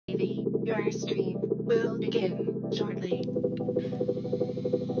Your stream will begin shortly.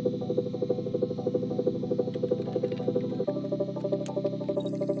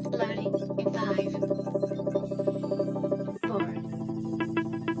 Loading in 5, 4,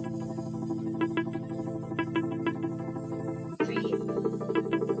 3,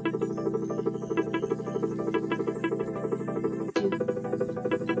 2,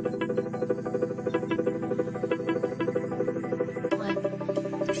 1.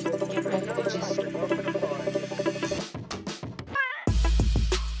 Get ready to just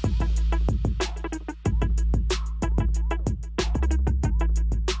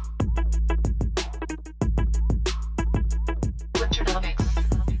Winternomics.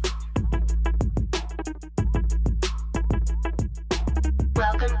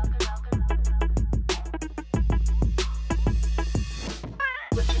 Welcome.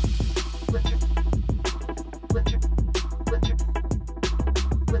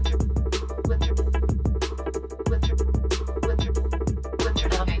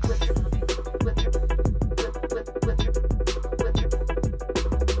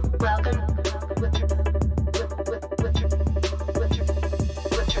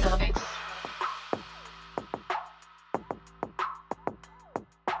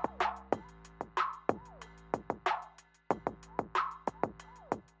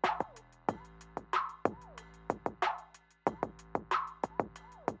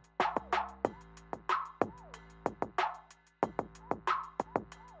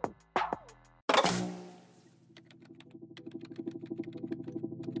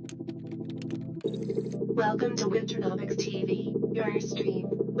 Welcome to Winternomics.eth. Your stream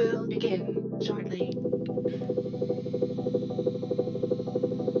will begin shortly.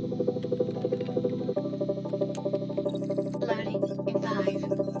 Loading in 5,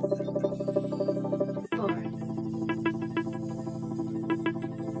 4,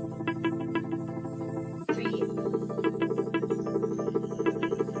 3,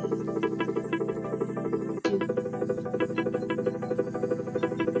 2,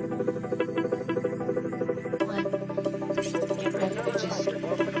 1. Get ready to just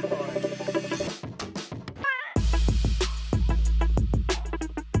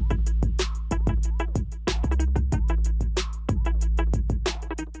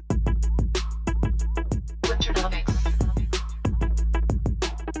Winternomics.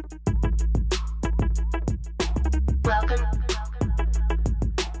 Welcome.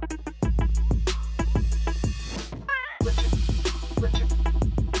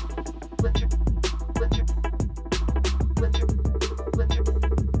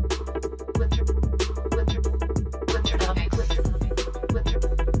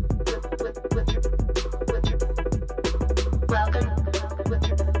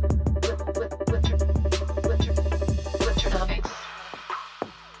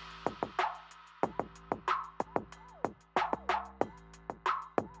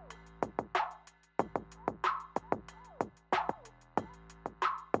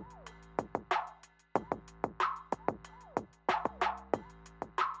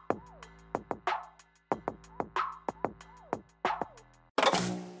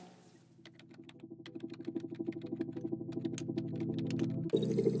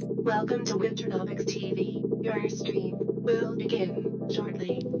 Welcome to Winternomics.eth. Your stream will begin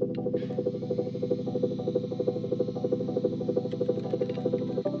shortly.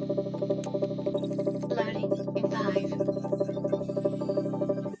 Loading in 5,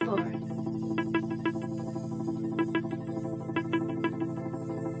 4,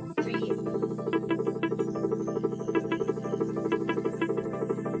 3,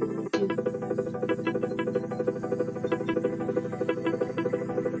 2,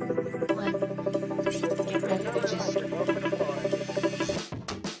 1. Get ready to just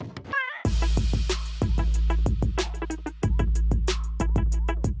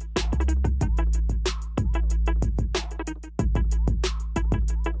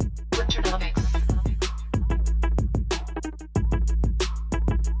Winternomics.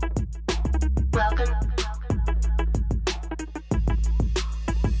 Welcome.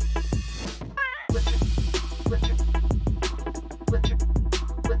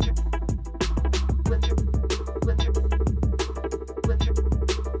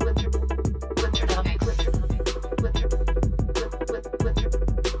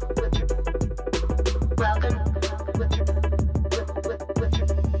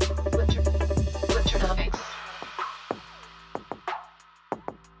 Winternomics.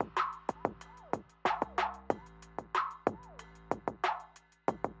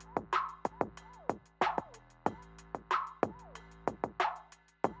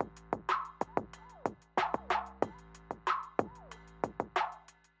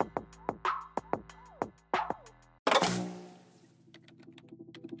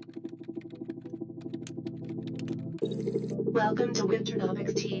 Welcome to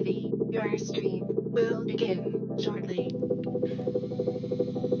Winternomics.eth. Your stream will begin shortly.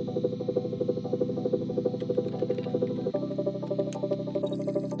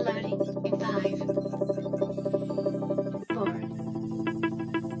 Loading in 5, 4,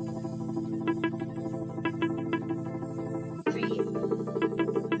 3,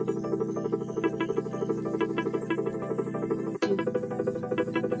 2,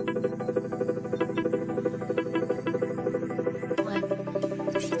 1.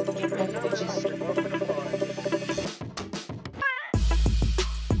 Get ready, bitches.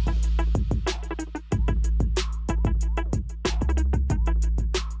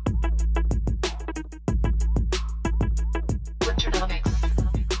 Winternomics.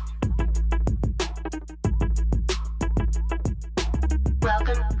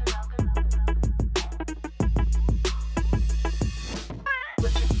 Welcome.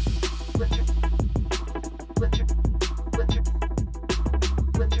 Winter, winter, winter, winter,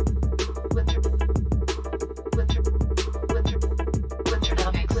 winter, winter, winter, winter,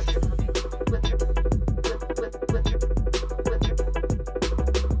 Winternomics. Winter, winter, winter.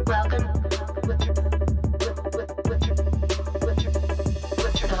 Welcome. Winter, winter, winter,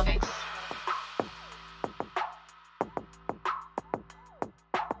 Winternomics.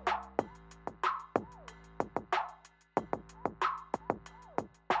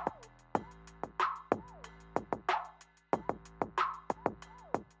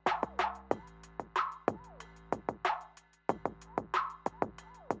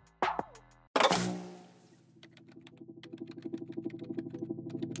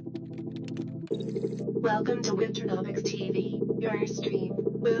 Welcome to Winternomics.eth. Your stream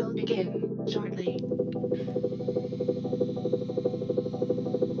will begin shortly.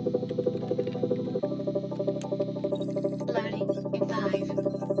 Loading in 5,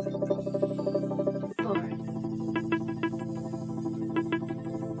 4,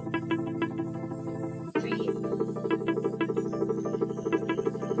 3,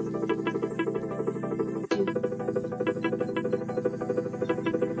 2,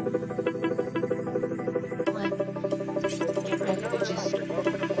 1. Get ready, bitches.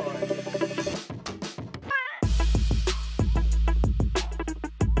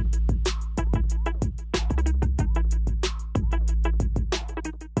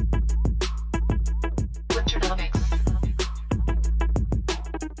 Winternomics.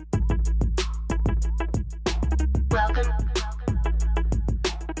 Welcome.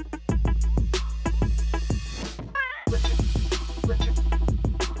 Winter, winter,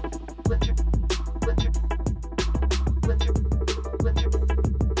 winter, winter, winter, winter,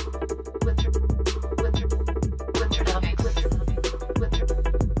 winter, winter, Winternomics. Winter,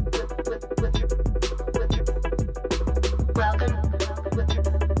 winter, winter. Welcome. Winter,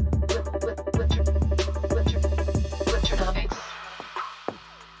 winter, winter, Winternomics.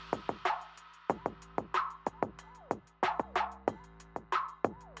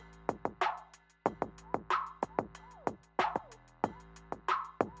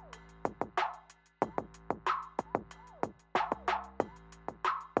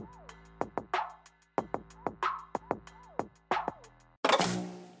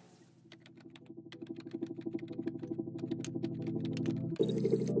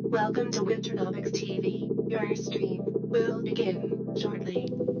 Welcome to Winternomics.eth. Your stream will begin shortly.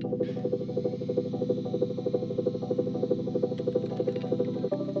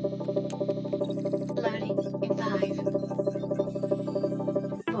 Loading in 5,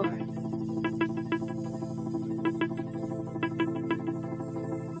 4,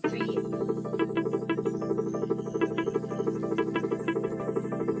 3,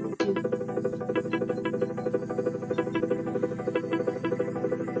 2,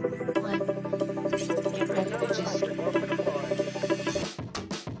 1. Get ready, bitches.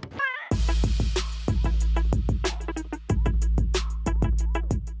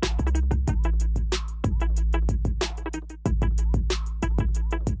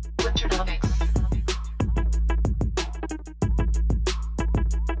 Winternomics.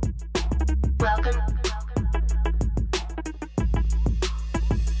 Welcome.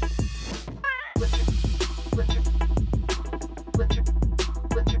 Winter, winter, winter,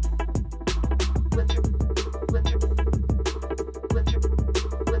 winter, winter, winter, winter,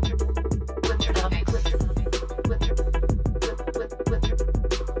 winter, Winternomics. Winter, winter,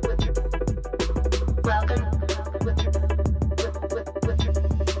 winter. Welcome. Winter, winter, winter,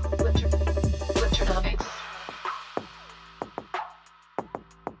 Winternomics.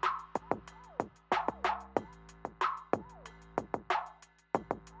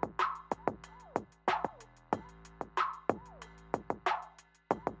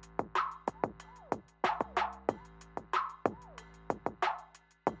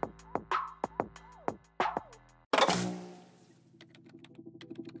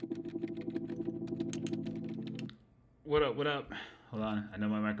 What up? What up? Hold on. I know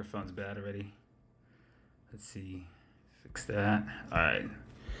my microphone's bad already. Let's see. Fix that. All right.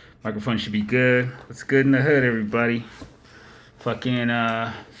 Microphone should be good. What's good in the hood, everybody? Fucking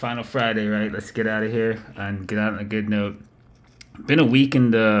final Friday, right? Let's get out of here and get out on a good note. Been a week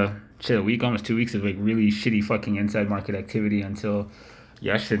in the a week, almost 2 weeks of like really shitty fucking inside market activity until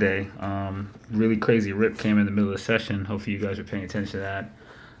yesterday. Really crazy rip came in the middle of the session. Hopefully you guys are paying attention to that.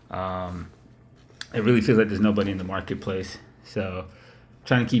 It really feels like there's nobody in the marketplace. So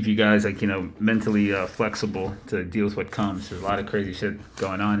trying to keep you guys like, mentally flexible to deal with what comes. There's a lot of crazy shit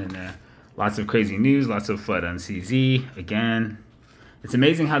going on in there. Lots of crazy news, lots of FUD on CZ. Again, it's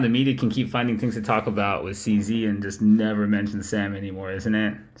amazing how the media can keep finding things to talk about with CZ and just never mention Sam anymore, isn't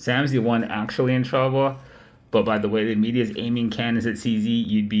it? Sam's the one actually in trouble, but by the way the media is aiming cannons at CZ,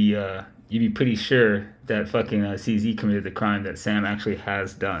 you'd be pretty sure that fucking CZ committed the crime that Sam actually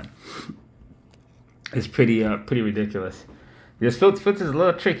has done. It's pretty ridiculous. This filter is a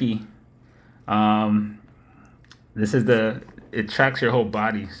little tricky. It tracks your whole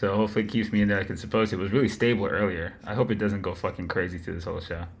body, so hopefully it keeps me in there like it's supposed to. It was really stable earlier. I hope it doesn't go fucking crazy through this whole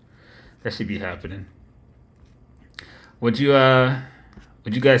show. That should be happening. What'd you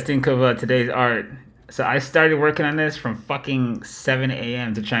guys think of today's art? So I started working on this from fucking 7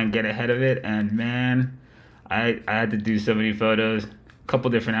 a.m. to try and get ahead of it, and man, I had to do so many photos, a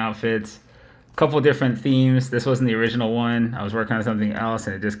couple different outfits, couple different themes. This wasn't the original one. I was working on something else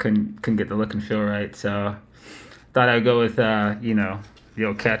and it just couldn't get the look and feel right. So thought I'd go with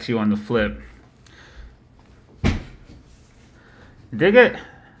you'll catch you on the flip. Dig it?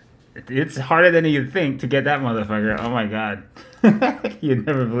 It's harder than you'd think to get that motherfucker. Oh my god. You'd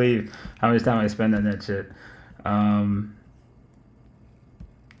never believe how much time I spend on that shit.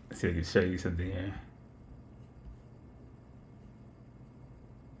 Let's see if I can show you something here.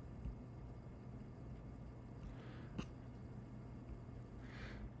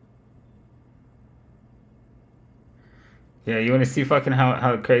 Yeah, you want to see fucking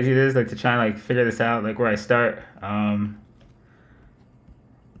how crazy it is, like to try and like figure this out, like where I start.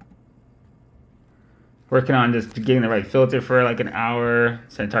 Working on just getting the right filter for like an hour.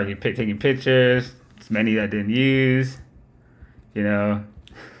 So I started taking pictures. It's many that I didn't use. It's a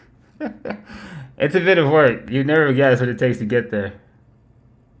bit of work. You never guess what it takes to get there.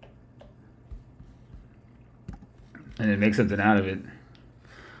 And then make something out of it.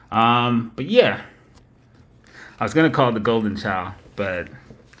 But yeah. I was going to call it the Golden Child, but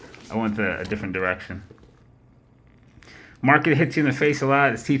I went a different direction. Market hits you in the face a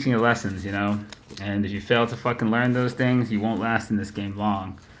lot. It's teaching you lessons, And if you fail to fucking learn those things, you won't last in this game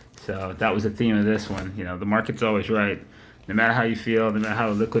long. So that was the theme of this one. The market's always right. No matter how you feel, no matter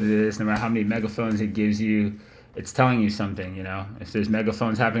how liquid it is, no matter how many megaphones it gives you, it's telling you something, If there's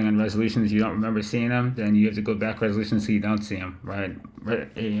megaphones happening on resolutions, you don't remember seeing them, then you have to go back resolutions so you don't see them, right?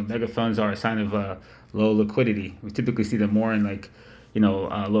 Megaphones are a sign of low liquidity. We typically see them more in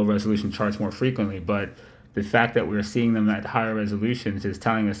low resolution charts more frequently, but the fact that we're seeing them at higher resolutions is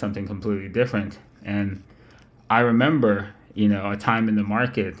telling us something completely different. And I remember, a time in the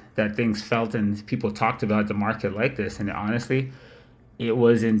market that things felt and people talked about the market like this. And honestly, it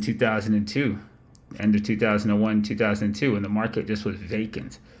was in 2002, end of 2001, 2002, when the market just was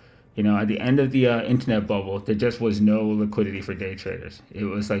vacant. At the end of the internet bubble, there just was no liquidity for day traders. It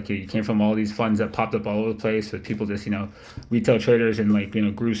was like you came from all these funds that popped up all over the place with people just, retail traders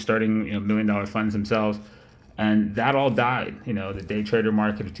and groups starting, $1 million funds themselves. And that all died. The day trader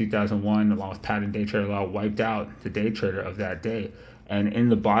market of 2001, along with patent day trader law, wiped out the day trader of that day. And in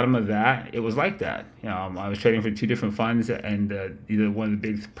the bottom of that, it was like that. I was trading for 2 different funds, and one of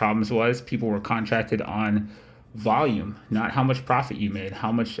the big problems was people were contracted on volume, not how much profit you made,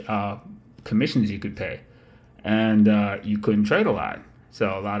 how much commissions you could pay, and you couldn't trade a lot.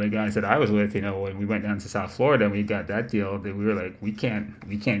 So a lot of guys that I was with, when we went down to South Florida and we got that deal, that we were like, we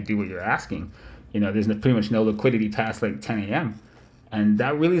can't do what you're asking. There's pretty much no liquidity past like 10 a.m. And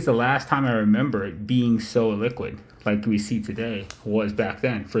that really is the last time I remember it being so illiquid, like we see today, was back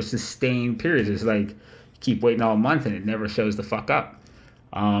then for sustained periods. It's like you keep waiting all month and it never shows the fuck up.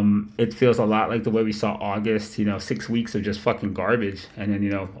 It feels a lot like the way we saw August, 6 weeks of just fucking garbage, and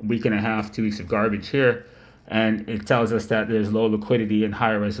then, a week and a half, 2 weeks of garbage here. And it tells us that there's low liquidity and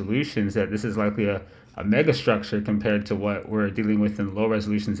higher resolutions, that this is likely a mega structure compared to what we're dealing with in low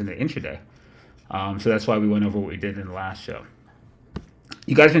resolutions in the intraday. So that's why we went over what we did in the last show.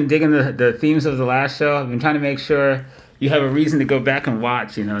 You guys been digging the themes of the last show? I've been trying to make sure you have a reason to go back and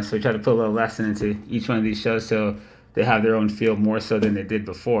watch, so we try to put a little lesson into each one of these shows so they have their own feel more so than they did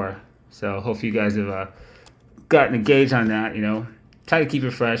before. So hopefully you guys have gotten a gauge on that, Try to keep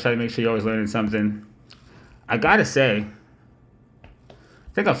it fresh. Try to make sure you're always learning something. I gotta say,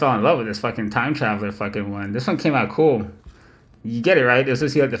 I think I fell in love with this fucking time traveler fucking one. This one came out cool. You get it, right? It was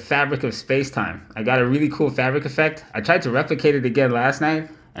supposed to be like the fabric of space-time. I got a really cool fabric effect. I tried to replicate it again last night,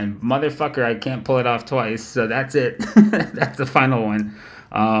 and motherfucker, I can't pull it off twice. So that's it. That's the final one.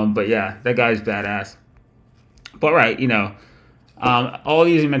 But yeah, that guy's badass. But right, you know, all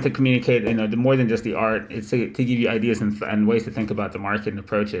these are meant to communicate, you know, more than just the art. It's to give you ideas and ways to think about the market and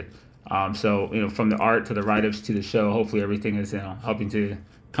approach it. So, you know, from the art to the write-ups to the show, hopefully everything is, you know, helping to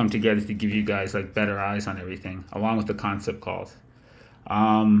come together to give you guys like better eyes on everything, along with the concept calls.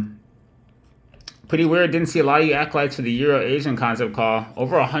 Pretty weird. Didn't see a lot of you acolytes for the Euro Asian concept call.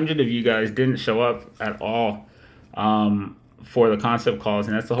 Over 100 of you guys didn't show up at all for the concept calls,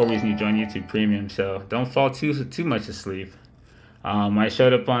 and that's the whole reason you join YouTube Premium. So don't fall too much asleep. I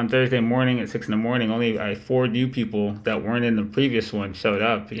showed up on Thursday morning at 6 in the morning. Only 4 new people that weren't in the previous one showed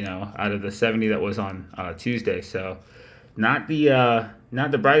up, you know, out of the 70 that was on Tuesday. So not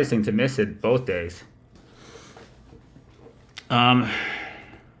the brightest thing to miss it both days.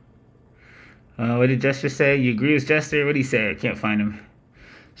 What did Jester say? You agree with Jester? What did he say? I can't find him.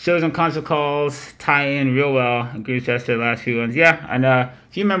 Shows on console calls tie in real well. Agree with Jester the last few ones. Yeah, and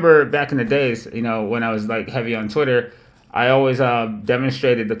if you remember back in the days, you know, when I was like heavy on Twitter, I always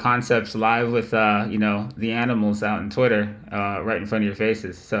demonstrated the concepts live with, you know, the animals out in Twitter right in front of your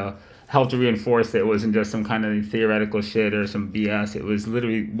faces. So helped to reinforce that it wasn't just some kind of theoretical shit or some BS. It was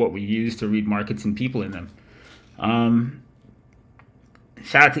literally what we used to read markets and people in them.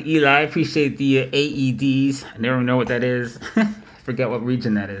 Shout out to Eli. Appreciate the AEDs. I never know what that is. Forget what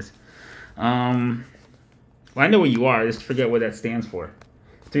region that is. Well, I know where you are. Just forget what that stands for.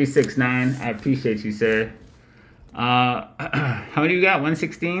 369. I appreciate you, sir. How many you got?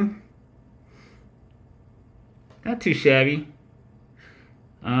 116? Not too shabby.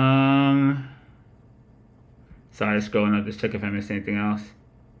 Sorry, scrolling up. Just check if I missed anything else.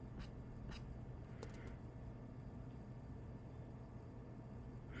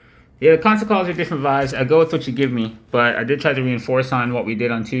 Yeah, the console calls are different vibes. I go with what you give me, but I did try to reinforce on what we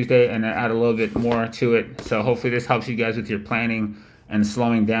did on Tuesday and add a little bit more to it. So hopefully this helps you guys with your planning and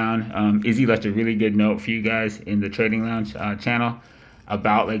slowing down. Izzy left a really good note for you guys in the Trading Lounge channel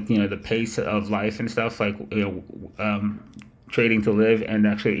about, like, you know, the pace of life and stuff, like, you know, trading to live and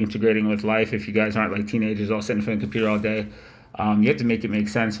actually integrating with life. If you guys aren't like teenagers all sitting in front of the computer all day, you have to make it make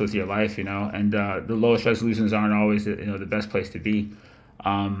sense with your life, you know, and the lowest resolutions aren't always, you know, the best place to be.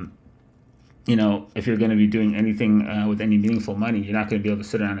 You know, if you're going to be doing anything with any meaningful money, you're not going to be able to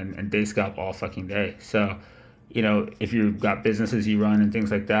sit around and day scalp all fucking day. So, you know, if you've got businesses you run and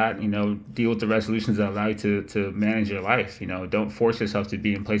things like that, you know, deal with the resolutions that allow you to manage your life. You know, don't force yourself to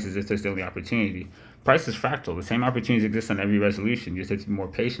be in places if there's the only opportunity. Price is fractal. The same opportunities exist on every resolution. You just have to be more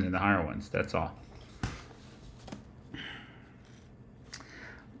patient in the higher ones. That's all.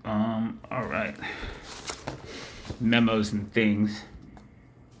 All right. Memos and things.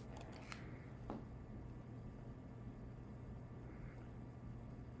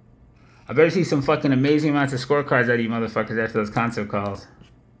 I better see some fucking amazing amounts of scorecards out of you motherfuckers after those concept calls.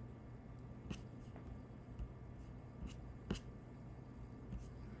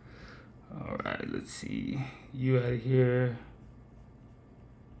 Alright, let's see. You out of here.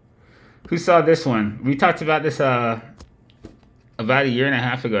 Who saw this one? We talked about this about a year and a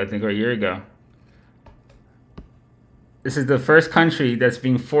half ago, I think, or a year ago. This is the first country that's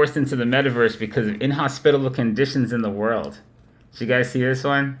being forced into the metaverse because of inhospitable conditions in the world. Did you guys see this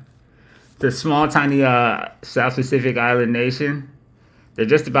one? The small, tiny South Pacific island nation, they're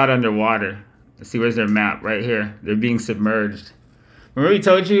just about underwater. Let's see, where's their map? Right here. They're being submerged. Remember we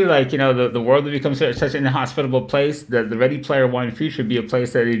told you, like, you know, the world would become such an inhospitable place that the Ready Player One future would be a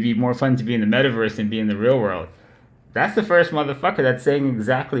place that it'd be more fun to be in the metaverse than be in the real world. That's the first motherfucker that's saying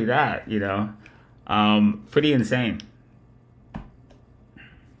exactly that, you know. Pretty insane.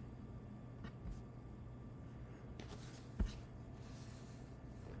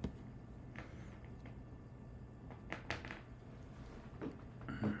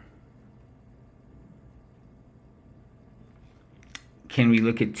 Can we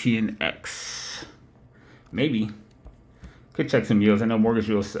look at TNX? Maybe. Could check some yields. I know mortgage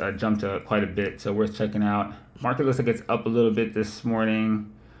yields jumped quite a bit, so worth checking out. Market looks like it's up a little bit this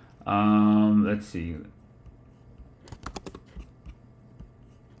morning. Let's see.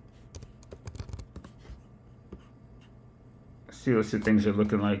 Let's see what things are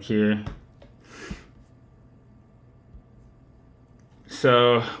looking like here.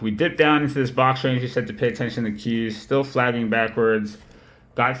 So we dipped down into this box range. We said to pay attention to cues. Still flagging backwards.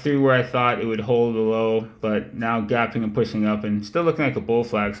 Got through where I thought it would hold the low, but now gapping and pushing up and still looking like a bull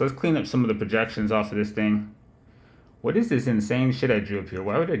flag. So let's clean up some of the projections off of this thing. What is this insane shit I drew up here?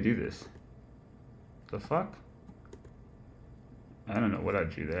 Why would I do this? The fuck? I don't know what I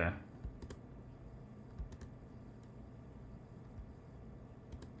drew there.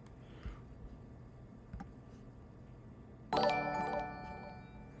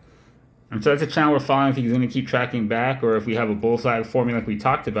 And so that's a channel we're following if he's going to keep tracking back, or if we have a bull flag forming like we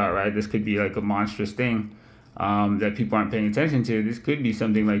talked about, right? This could be like a monstrous thing that people aren't paying attention to. This could be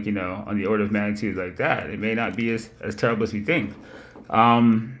something like, you know, on the order of magnitude like that. It may not be as terrible as we think. Do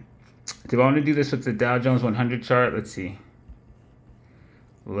I want to do this with the Dow Jones 100 chart? Let's see.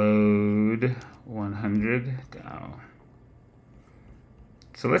 Load 100 Dow.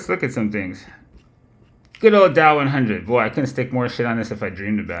 So let's look at some things. Good old Dow 100. Boy, I couldn't stick more shit on this if I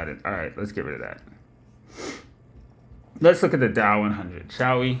dreamed about it. All right, let's get rid of that. Let's look at the Dow 100,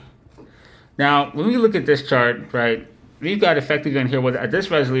 shall we? Now, when we look at this chart, right, we've got effectively on here, with at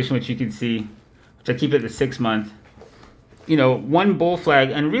this resolution, which you can see, which I keep at the 6 month, you know, one bull flag,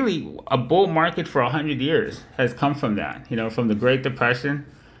 and really a bull market for 100 years has come from that, you know, from the Great Depression.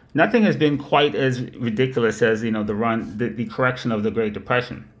 Nothing has been quite as ridiculous as, you know, the correction of the Great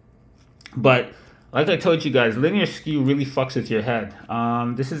Depression. But like I told you guys, linear skew really fucks with your head.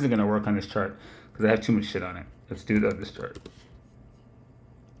 This isn't going to work on this chart because I have too much shit on it. Let's do this chart.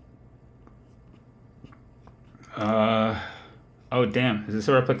 Oh, damn. Is this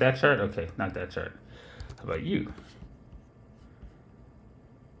where I put that chart? Okay, not that chart. How about you?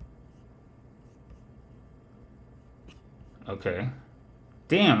 Okay.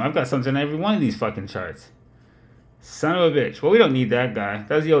 Damn, I've got something on every one of these fucking charts. Son of a bitch. Well, we don't need that guy.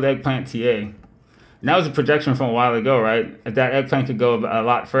 That was the old eggplant TA. And that was a projection from a while ago, right? If that eggplant could go a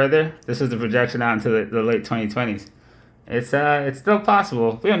lot further, this is the projection out into the late 2020s. It's still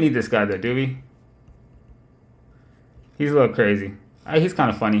possible. We don't need this guy though, do we? He's a little crazy. He's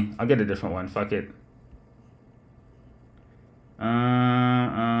kind of funny. I'll get a different one. Fuck it.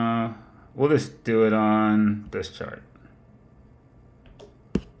 We'll just do it on this chart.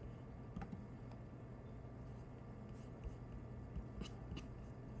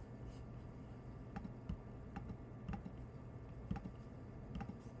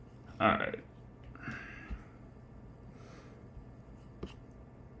 All right.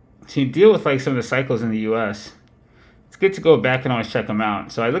 So you deal with like some of the cycles in the U.S. It's good to go back and always check them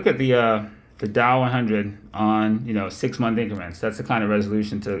out. So I look at the Dow 100 on, you know, 6 month increments. That's the kind of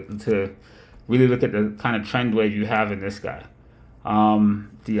resolution to really look at the kind of trend wave you have in this guy.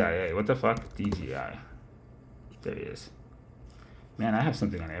 DIA. What the fuck? DGI. There he is. Man, I have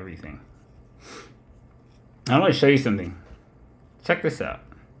something on everything. I want to show you something. Check this out.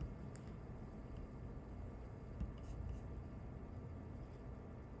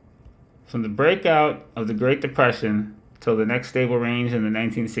 From the breakout of the Great Depression till the next stable range in the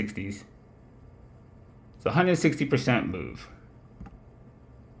 1960s, it's a 160% move.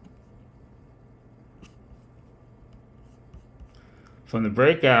 From the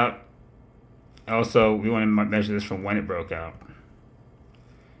breakout, also, we want to measure this from when it broke out.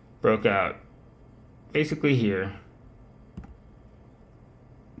 Broke out basically here,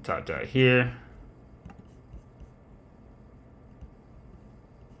 top dot here.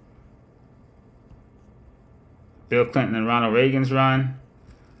 Bill Clinton and Ronald Reagan's run,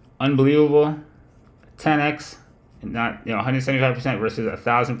 unbelievable, 10x, not, you know, 175% versus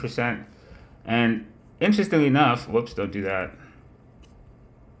 1,000%. And interestingly enough, whoops, don't do that.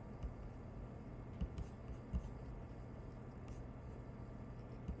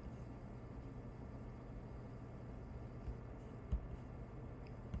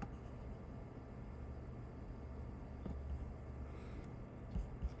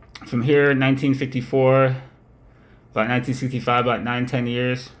 From here, 1954, about 1965, about 9-10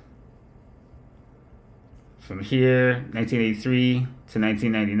 years. From here, 1983 to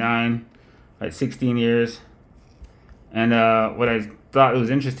 1999, about 16 years. And what I thought was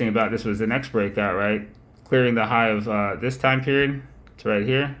interesting about this was the next breakout, right? Clearing the high of this time period to right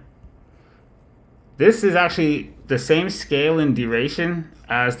here. This is actually the same scale and duration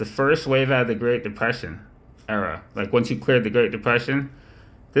as the first wave out of the Great Depression era. Like once you cleared the Great Depression,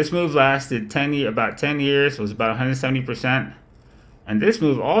 this move lasted about 10 years, was about 170%. And this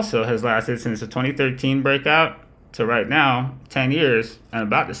move also has lasted since the 2013 breakout to right now, 10 years, and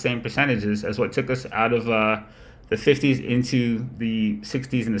about the same percentages as what took us out of the 50s into the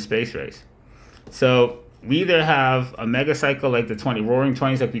 60s in the space race. So we either have a mega cycle like the roaring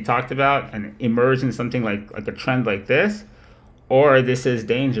 20s like we talked about and emerge in something like a trend like this, or this is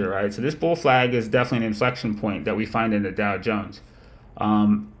danger, right? So this bull flag is definitely an inflection point that we find in the Dow Jones.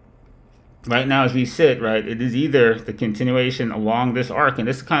 Right now as we sit, right, it is either the continuation along this arc, and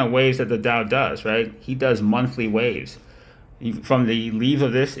this is the kind of waves that the Dow does, right? He does monthly waves. From the leave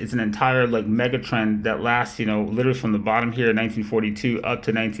of this, it's an entire like mega trend that lasts, literally from the bottom here in 1942 up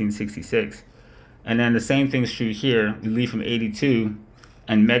to 1966. And then the same thing's true here. We leave from 82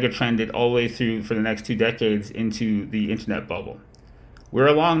 and mega trended all the way through for the next 2 decades into the internet bubble. We're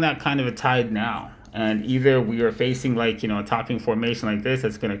along that kind of a tide now. And either we are facing like, a topping formation like this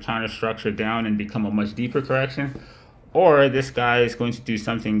that's going to counter structure down and become a much deeper correction, or this guy is going to do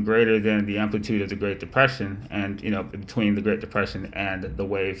something greater than the amplitude of the Great Depression and, between the Great Depression and the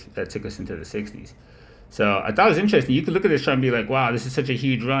wave that took us into the 60s. So I thought it was interesting. You could look at this chart and be like, wow, this is such a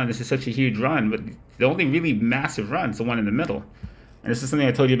huge run. This is such a huge run. But the only really massive run is the one in the middle. And this is something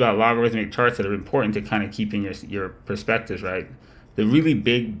I told you about logarithmic charts that are important to kind of keeping your perspectives, right? The really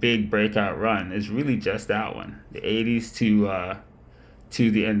big breakout run is really just that one, the 80s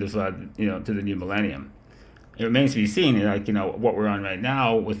to the end of to the new millennium. It remains to be seen, like what we're on right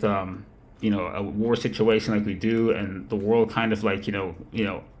now with a war situation like we do, and the world kind of like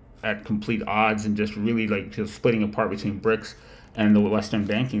at complete odds and just really like just splitting apart between BRICS and the Western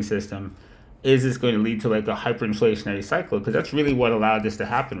banking system. Is this going to lead to like a hyperinflationary cycle? Because that's really what allowed this to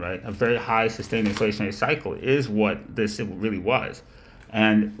happen, right? A very high sustained inflationary cycle is what this really was.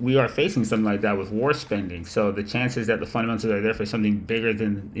 And we are facing something like that with war spending. So the chances that the fundamentals are there for something bigger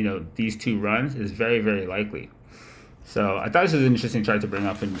than, these two runs is very, very likely. So I thought this was an interesting chart to bring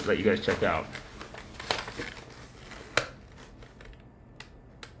up and let you guys check out.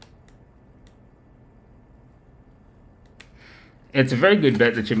 It's a very good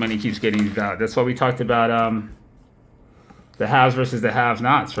bet that your money keeps getting devalued. That's why we talked about the haves versus the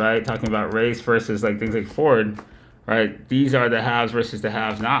have-nots, right? Talking about race versus like things like Ford, right? These are the haves versus the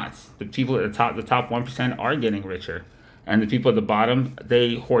have-nots. The people at the top 1% are getting richer, and the people at the bottom,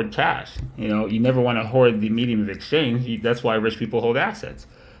 they hoard cash. You never want to hoard the medium of exchange. That's why rich people hold assets,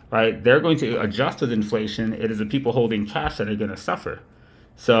 right? They're going to adjust with inflation. It is the people holding cash that are going to suffer.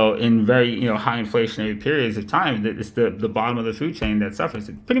 So in very high inflationary periods of time, it's the bottom of the food chain that suffers.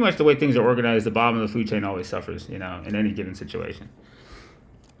 Pretty much the way things are organized, the bottom of the food chain always suffers, in any given situation.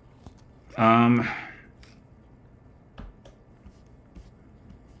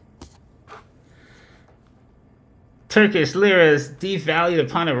 Turkish liras devalued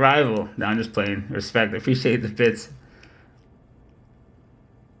upon arrival. No, I'm just playing. Respect. Appreciate the bits.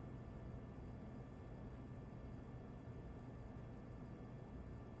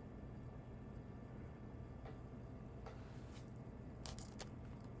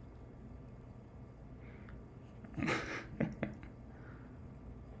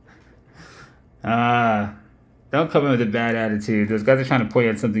 Don't come in with a bad attitude. Those guys are trying to point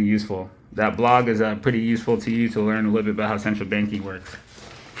at something useful. That blog is pretty useful to you to learn a little bit about how central banking works.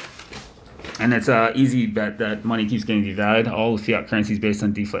 And it's an easy bet that money keeps getting devalued. All fiat currency is based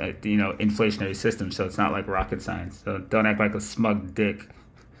on inflationary systems, so it's not like rocket science. So don't act like a smug dick.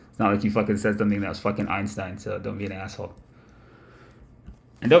 It's not like you fucking said something that was fucking Einstein, so don't be an asshole.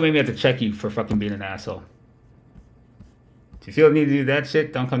 And don't make me have to check you for fucking being an asshole. If you feel the need to do that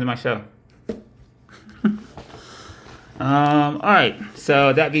shit, don't come to my show. All right.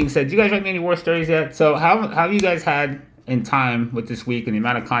 So that being said, do you guys write me any war stories yet? So how have you guys had in time with this week and the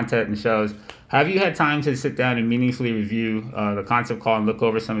amount of content and shows? Have you had time to sit down and meaningfully review the concept call and look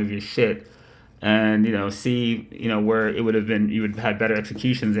over some of your shit and see where it would have been you would have had better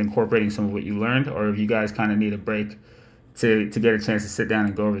executions incorporating some of what you learned, or if you guys kind of need a break to get a chance to sit down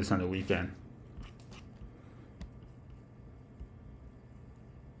and go over this on the weekend?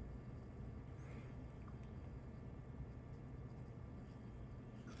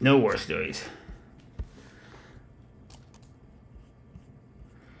 No war stories.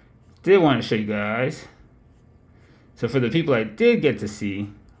 Did want to show you guys. So for the people I did get to see,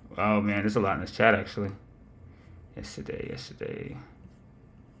 oh man, there's a lot in this chat actually. Yesterday.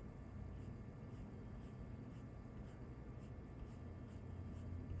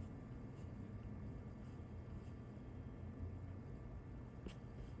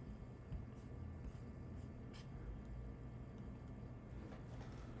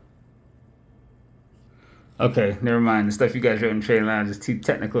 Okay, never mind. The stuff you guys wrote in Trading Lounge is too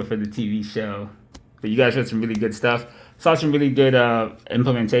technical for the TV show. But you guys wrote some really good stuff. Saw some really good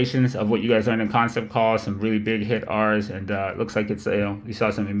implementations of what you guys learned in concept calls, some really big hit R's, and it looks like it's, we saw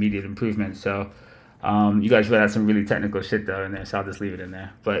some immediate improvement. So you guys read out some really technical shit though in there, so I'll just leave it in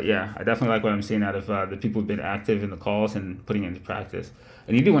there. But yeah, I definitely like what I'm seeing out of the people who've been active in the calls and putting it into practice.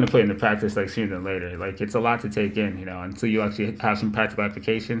 And you do want to put it into practice like sooner than later. Like it's a lot to take in, until you actually have some practical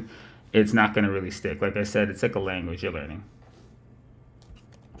application. It's not going to really stick. Like I said, it's like a language you're learning.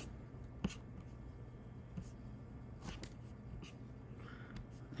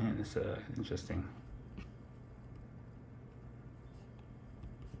 Man, it's interesting.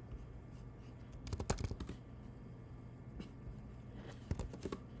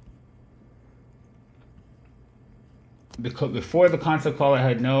 Because before the concept call, I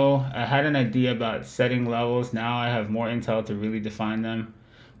had an idea about setting levels. Now I have more intel to really define them.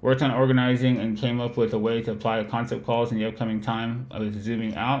 Worked on organizing and came up with a way to apply concept calls in the upcoming time. I was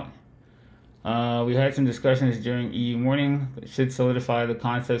zooming out. We had some discussions during EU morning. Should solidify the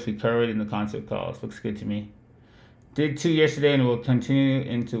concepts we covered in the concept calls. Looks good to me. Did 2 yesterday and will continue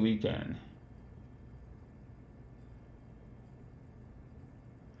into weekend.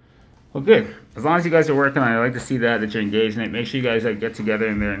 Well, good. As long as you guys are working on it, I like to see that you're engaged in it. Make sure you guys get together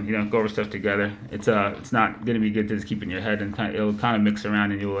in there and go over stuff together. It's not going to be good to just keep in your head and it'll kind of mix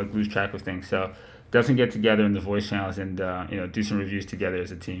around and you'll lose track of things. So definitely get together in the voice channels and do some reviews together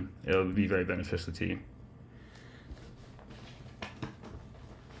as a team. It'll be very beneficial to you.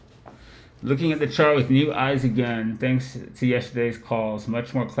 Looking at the chart with new eyes again, thanks to yesterday's calls.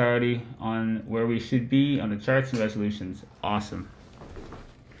 Much more clarity on where we should be on the charts and resolutions. Awesome.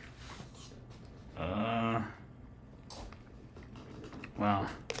 Wow.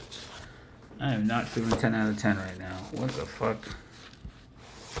 I am not feeling 10 out of 10 right now. What the fuck?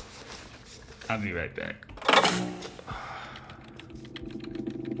 I'll be right back.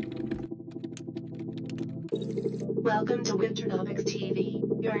 Welcome to Winternomics TV.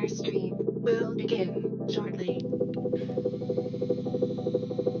 Your stream will begin shortly.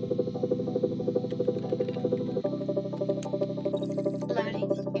 Loading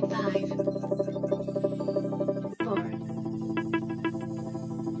in 5, 4,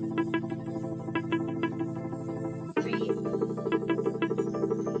 3,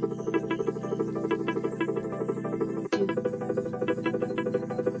 2,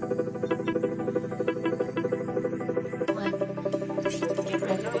 1. Get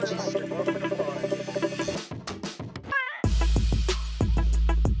ready, bitches.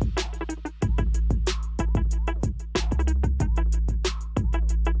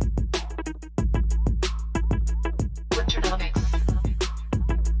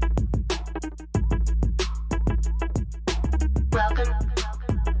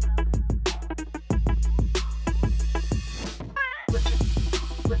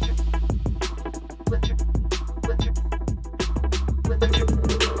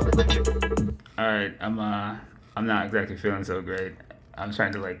 Alright, I'm not exactly feeling so great. I'm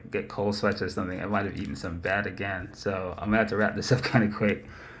trying to get cold sweats or something. I might have eaten some bad again. So I'm gonna have to wrap this up kind of quick.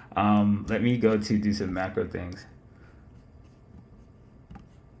 Let me go to do some macro things.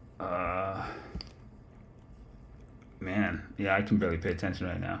 Man, yeah, I can barely pay attention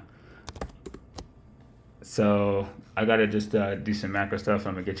right now. So I gotta just do some macro stuff.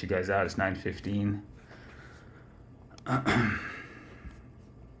 I'm gonna get you guys out. It's 9:15.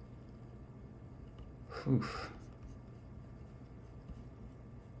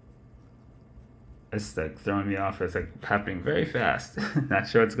 It's throwing me off. It's happening very fast. Not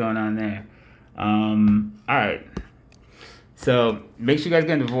sure what's going on there. All right. So make sure you guys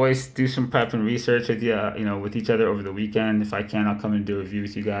get into voice. Do some prep and research with with each other over the weekend. If I can, I'll come and do a review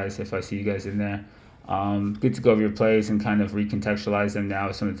with you guys if I see you guys in there. Good to go over your plays and kind of recontextualize them now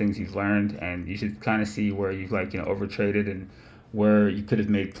with some of the things you've learned, and you should kind of see where you've overtraded and where you could have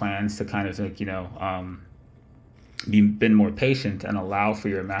made plans to kind of been more patient and allow for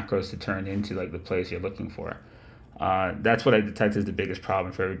your macros to turn into the plays you're looking for. That's what I detect as the biggest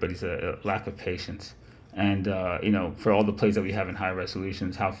problem for everybody's a lack of patience. And for all the plays that we have in high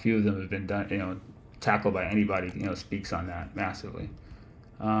resolutions, how few of them have been done, tackled by anybody, speaks on that massively.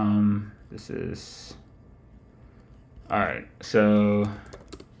 This is all right. So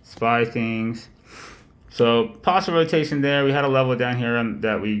SPY things. So posture rotation there. We had a level down here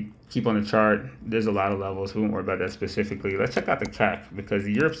that we keep on the chart. There's a lot of levels. We won't worry about that specifically. Let's check out the CAC because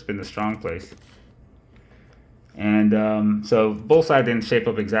Europe's been the strong place. And so bull flag didn't shape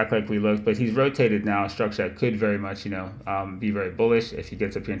up exactly like we looked, but he's rotated now a structure that could very much, be very bullish if he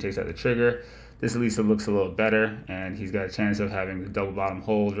gets up here and takes out the trigger. This at least looks a little better, and he's got a chance of having the double bottom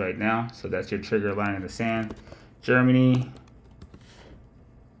hold right now. So that's your trigger line in the sand. Germany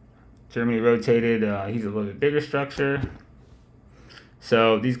rotated. He's a little bit bigger structure.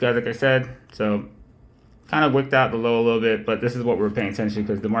 So these guys, like I said, so kind of wicked out the low a little bit, but this is what we're paying attention to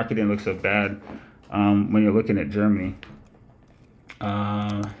because the market didn't look so bad when you're looking at Germany.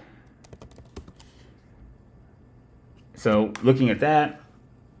 So looking at that,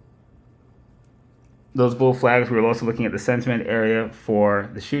 those bull flags, we were also looking at the sentiment area for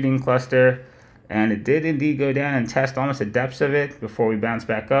the shooting cluster, and it did indeed go down and test almost the depths of it before we bounce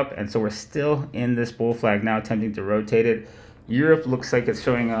back up. And so we're still in this bull flag now, attempting to rotate it. Europe looks like it's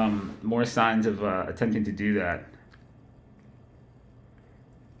showing more signs of attempting to do that.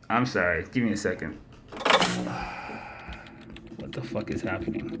 I'm sorry. Give me a second. What the fuck is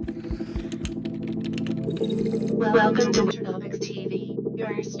happening? Welcome to Winternomics TV.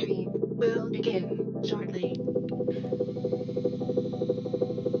 Your stream will begin shortly.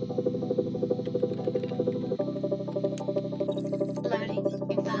 Loading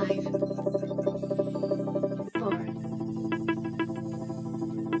in 5, 4, 3, 2, 1.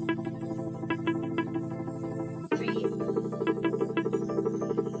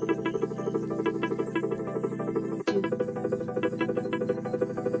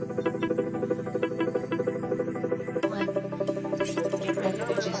 Get ready,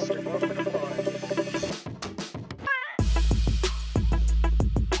 bitches.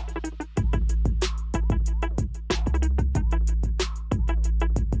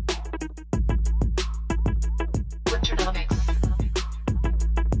 Winternomics.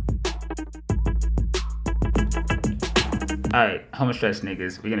 Alright, home stretch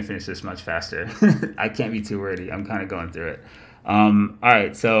niggas. We're gonna finish this much faster. I can't be too wordy. I'm kind of going through it.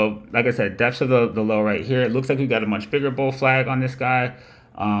 Alright, so like I said, depths of the low right here. It looks like we got a much bigger bull flag on this guy.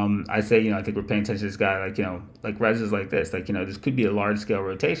 I say, I think we're paying attention to this guy, like reses like this. Like, this could be a large scale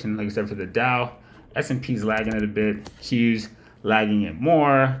rotation. Like I said, for the Dow, S&P's lagging it a bit. Q's lagging it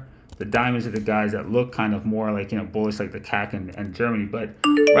more. The diamonds are the guys that look kind of more like, bullish, like the CAC and Germany. But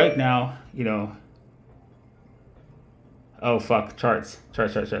right now, oh, fuck. Charts.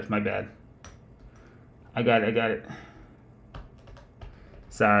 My bad. I got it.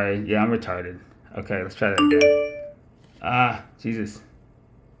 Sorry. Yeah, I'm retarded. Okay, let's try that again. Ah, Jesus.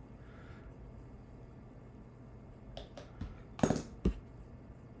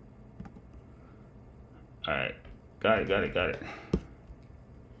 Alright. Got it.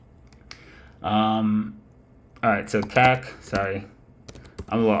 Alright, so CAC. Sorry.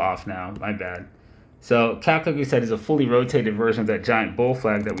 I'm a little off now. My bad. So CAC, like we said, is a fully rotated version of that giant bull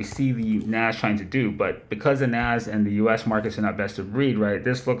flag that we see the NAS trying to do. But because the NAS and the US markets are not best of breed, right,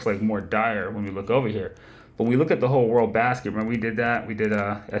 this looks like more dire when we look over here. When we look at the whole world basket, remember we did that? We did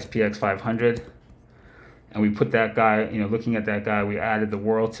SPX 500. And we put that guy, looking at that guy, we added the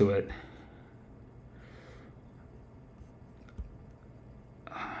world to it.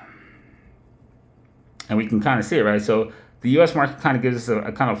 And we can kind of see it, right? So the U.S. market kind of gives us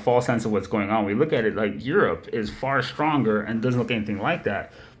a kind of false sense of what's going on. We look at it like Europe is far stronger and doesn't look anything like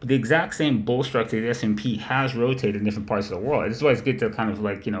that. But the exact same bull structure, the S&P has rotated in different parts of the world. This is why it's good to kind of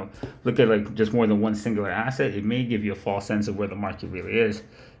like, look at like just more than one singular asset. It may give you a false sense of where the market really is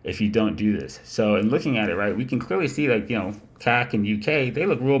if you don't do this. So in looking at it, right, we can clearly see like, CAC and UK, they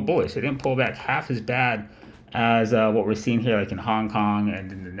look real bullish. They didn't pull back half as bad as what we're seeing here, like in Hong Kong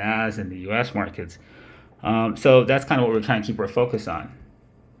and in the NAS and the U.S. markets. So that's kind of what we're trying to keep our focus on.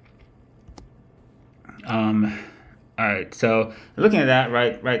 All right, so looking at that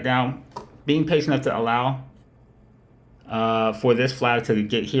right now, being patient enough to allow for this flag to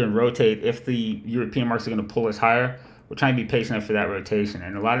get here and rotate. If the European markets are going to pull us higher, we're trying to be patient enough for that rotation.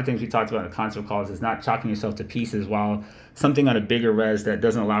 And a lot of things we talked about in the concept calls is not chalking yourself to pieces while something on a bigger res that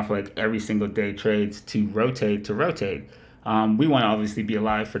doesn't allow for like every single day trades to rotate. We want to obviously be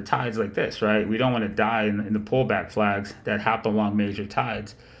alive for tides like this, right? We don't want to die in the pullback flags that happen along major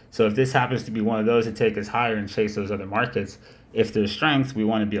tides. So if this happens to be one of those to take us higher and chase those other markets, if there's strength, we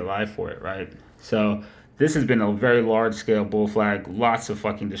want to be alive for it, right? So this has been a very large scale bull flag, lots of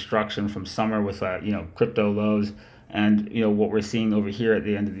fucking destruction from summer with, crypto lows and, what we're seeing over here at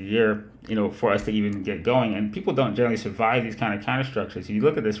the end of the year, for us to even get going. And people don't generally survive these kind of counter structures. If you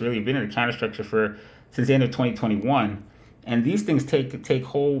look at this, really, you've been in a counter structure since the end of 2021. And these things take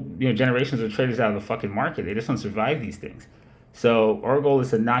whole generations of traders out of the fucking market. They just don't survive these things. So our goal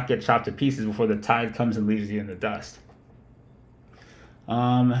is to not get chopped to pieces before the tide comes and leaves you in the dust.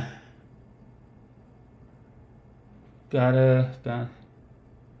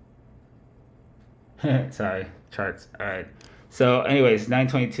 Sorry, charts. All right. So anyways,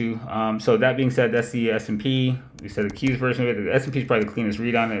 922. So that being said, that's the S&P. We said the Q's version of it. The S&P is probably the cleanest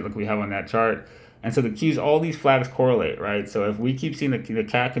read on it. Look, we have on that chart. And so the Q's, all these flags correlate, right? So if we keep seeing the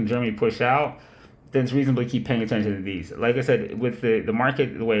CAC in Germany push out, then it's reasonably keep paying attention to these. Like I said, with the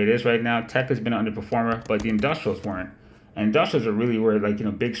market the way it is right now, tech has been an underperformer, but the industrials weren't. And industrials are really where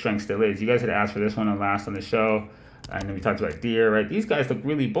big strength still is. You guys had asked for this one on the show. And then we talked about Deere, right? These guys look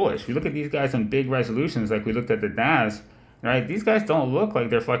really bullish. We look at these guys on big resolutions, like we looked at the NAS, right? These guys don't look like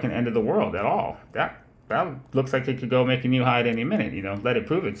they're fucking end of the world at all. That looks like it could go make a new high at any minute, let it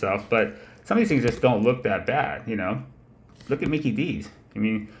prove itself. But some of these things just don't look that bad, Look at Mickey D's. I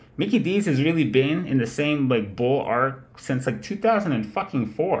mean, Mickey D's has really been in the same like bull arc since like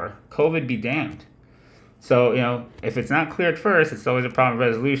 2004. COVID be damned. So, if it's not cleared first, it's always a problem with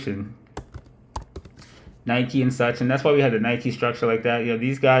resolution. Nike and such, and that's why we had the Nike structure like that.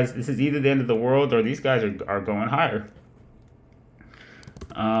 These guys, this is either the end of the world or these guys are going higher.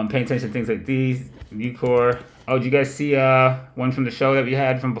 Paying attention to things like these, Ucore. Oh, did you guys see one from the show that we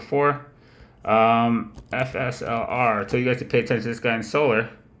had from before? FSLR. So you guys to pay attention to this guy in solar.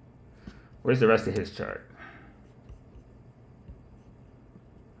 Where's the rest of his chart?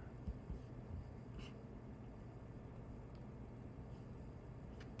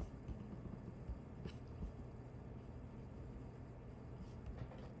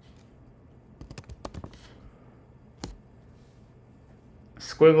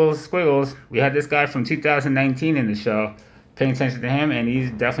 Squiggles. We had this guy from 2019 in the show. Paying attention to him, and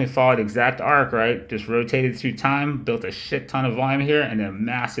he's definitely followed exact arc, right? Just rotated through time, built a shit ton of volume here, and a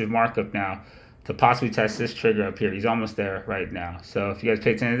massive markup now to possibly test this trigger up here. He's almost there right now. So if you guys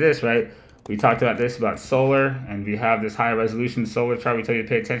pay attention to this, right? We talked about this, about solar, and we have this high resolution solar chart we tell you to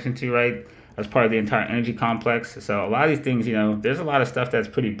pay attention to, right? As part of the entire energy complex. So a lot of these things, there's a lot of stuff that's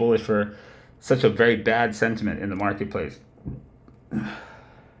pretty bullish for such a very bad sentiment in the marketplace.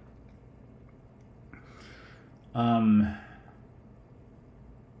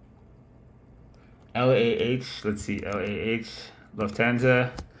 LAH, let's see, LAH,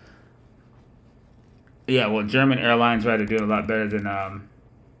 Lufthansa. Yeah, well, German airlines, right, are doing a lot better than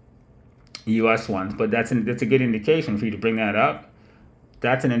U.S. ones, but that's a good indication for you to bring that up.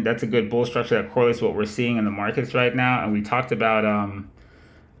 That's a good bull structure that correlates what we're seeing in the markets right now. And we talked about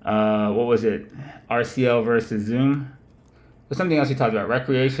what was it, RCL versus Zoom. There's something else we talked about,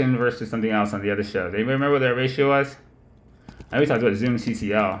 recreation versus something else on the other show. Do anybody remember what that ratio was? I know we talked about Zoom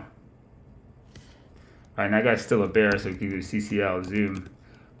CCL. All right, and that guy's still a bear, so we can do CCL, Zoom.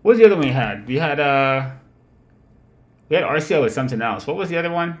 What was the other one we had? We had RCL with something else. What was the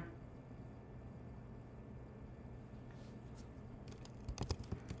other one?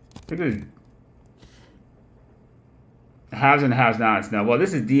 I think it was haves and haves nots. Now, well,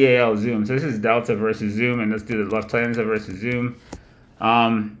 this is DAL Zoom, so this is Delta versus Zoom, and let's do the Lufthansa versus Zoom.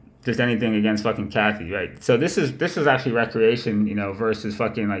 Just anything against fucking Kathy, right? So this is actually recreation, versus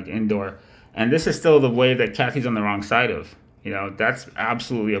fucking like indoor. And this is still the wave that Kathy's on the wrong side of. That's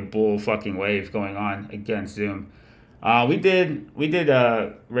absolutely a bull fucking wave going on against Zoom. We did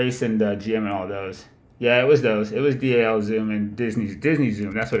Race and GM and all those. Yeah, it was those. It was DAL Zoom and Disney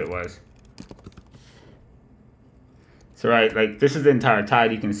Zoom. That's what it was. So right, like this is the entire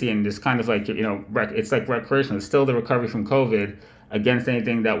tide you can see, and just kind of like it's like recreational. It's still the recovery from COVID against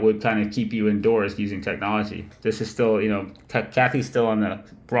anything that would kind of keep you indoors using technology. This is still, Kathy's still on the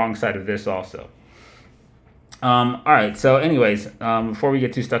wrong side of this also. All right, so anyways, before we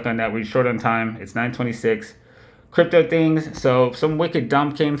get too stuck on that, we're short on time. It's 9:26. Crypto things. So some wicked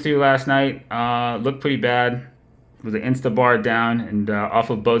dump came through last night. Looked pretty bad. With an Insta bar down and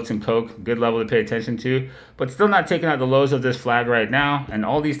off of boats and coke. Good level to pay attention to. But still not taking out the lows of this flag right now. And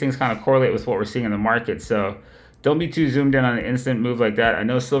all these things kind of correlate with what we're seeing in the market. So don't be too zoomed in on an instant move like that. I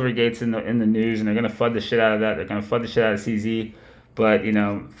know Silvergate's in the news, and they're gonna FUD the shit out of that. They're gonna FUD the shit out of CZ, but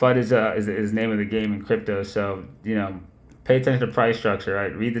FUD is the name of the game in crypto. So pay attention to price structure,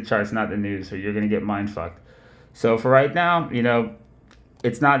 right? Read the charts, not the news, or you're gonna get mind fucked. So for right now,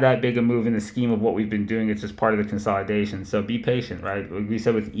 it's not that big a move in the scheme of what we've been doing. It's just part of the consolidation. So be patient, right? Like we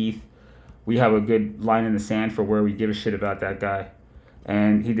said with ETH, we have a good line in the sand for where we give a shit about that guy.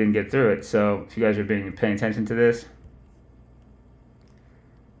 And he didn't get through it. So if you guys are paying attention to this,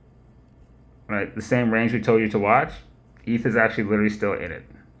 right, the same range we told you to watch, ETH is actually literally still in it.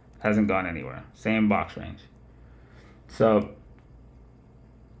 Hasn't gone anywhere. Same box range. So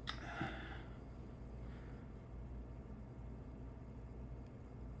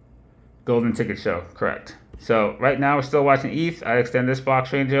golden ticket show, correct. So right now we're still watching ETH. I extend this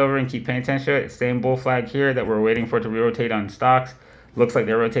box range over and keep paying attention to it. Same bull flag here that we're waiting for it to rotate on stocks. Looks like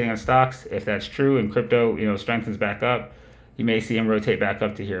they're rotating on stocks. If that's true and crypto, strengthens back up, you may see him rotate back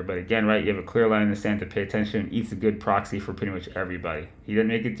up to here. But again, right, you have a clear line in the sand to pay attention. ETH's a good proxy for pretty much everybody. He didn't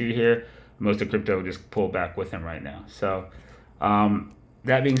make it through here. Most of crypto will just pull back with him right now. So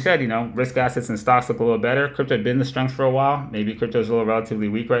that being said, risk assets and stocks look a little better. Crypto had been the strength for a while. Maybe crypto's a little relatively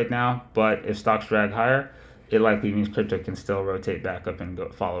weak right now. But if stocks drag higher, it likely means crypto can still rotate back up and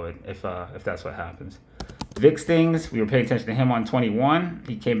follow it if that's what happens. VIX things, we were paying attention to him on 21.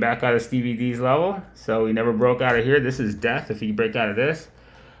 He came back out of Stevie D's level, so he never broke out of here. This is death if he break out of this.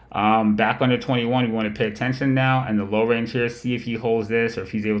 Back under 21, we want to pay attention now, and the low range here, see if he holds this or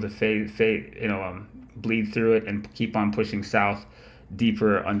if he's able to bleed through it and keep on pushing south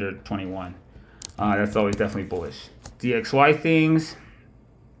deeper under 21. That's always definitely bullish. DXY things.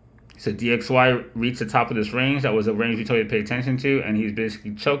 So DXY reached the top of this range. That was a range we told you to pay attention to, and he's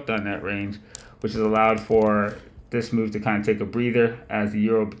basically choked on that range, which has allowed for this move to kind of take a breather as the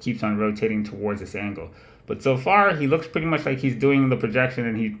euro keeps on rotating towards this angle. But so far, he looks pretty much like he's doing the projection,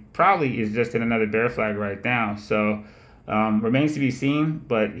 and he probably is just in another bear flag right now. So remains to be seen,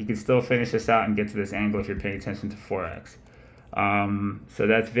 but he can still finish this out and get to this angle if you're paying attention to Forex. So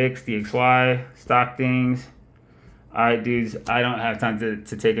that's VIX, DXY, stock things. All right, dudes, I don't have time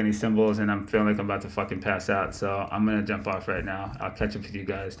to take any symbols, and I'm feeling like I'm about to fucking pass out. So I'm going to jump off right now. I'll catch up with you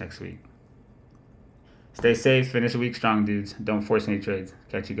guys next week. Stay safe. Finish the week strong, dudes. Don't force any trades.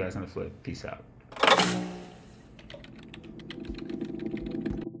 Catch you guys on the flip. Peace out.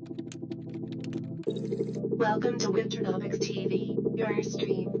 Welcome to Winternomics TV. Your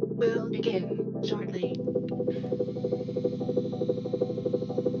stream will begin shortly.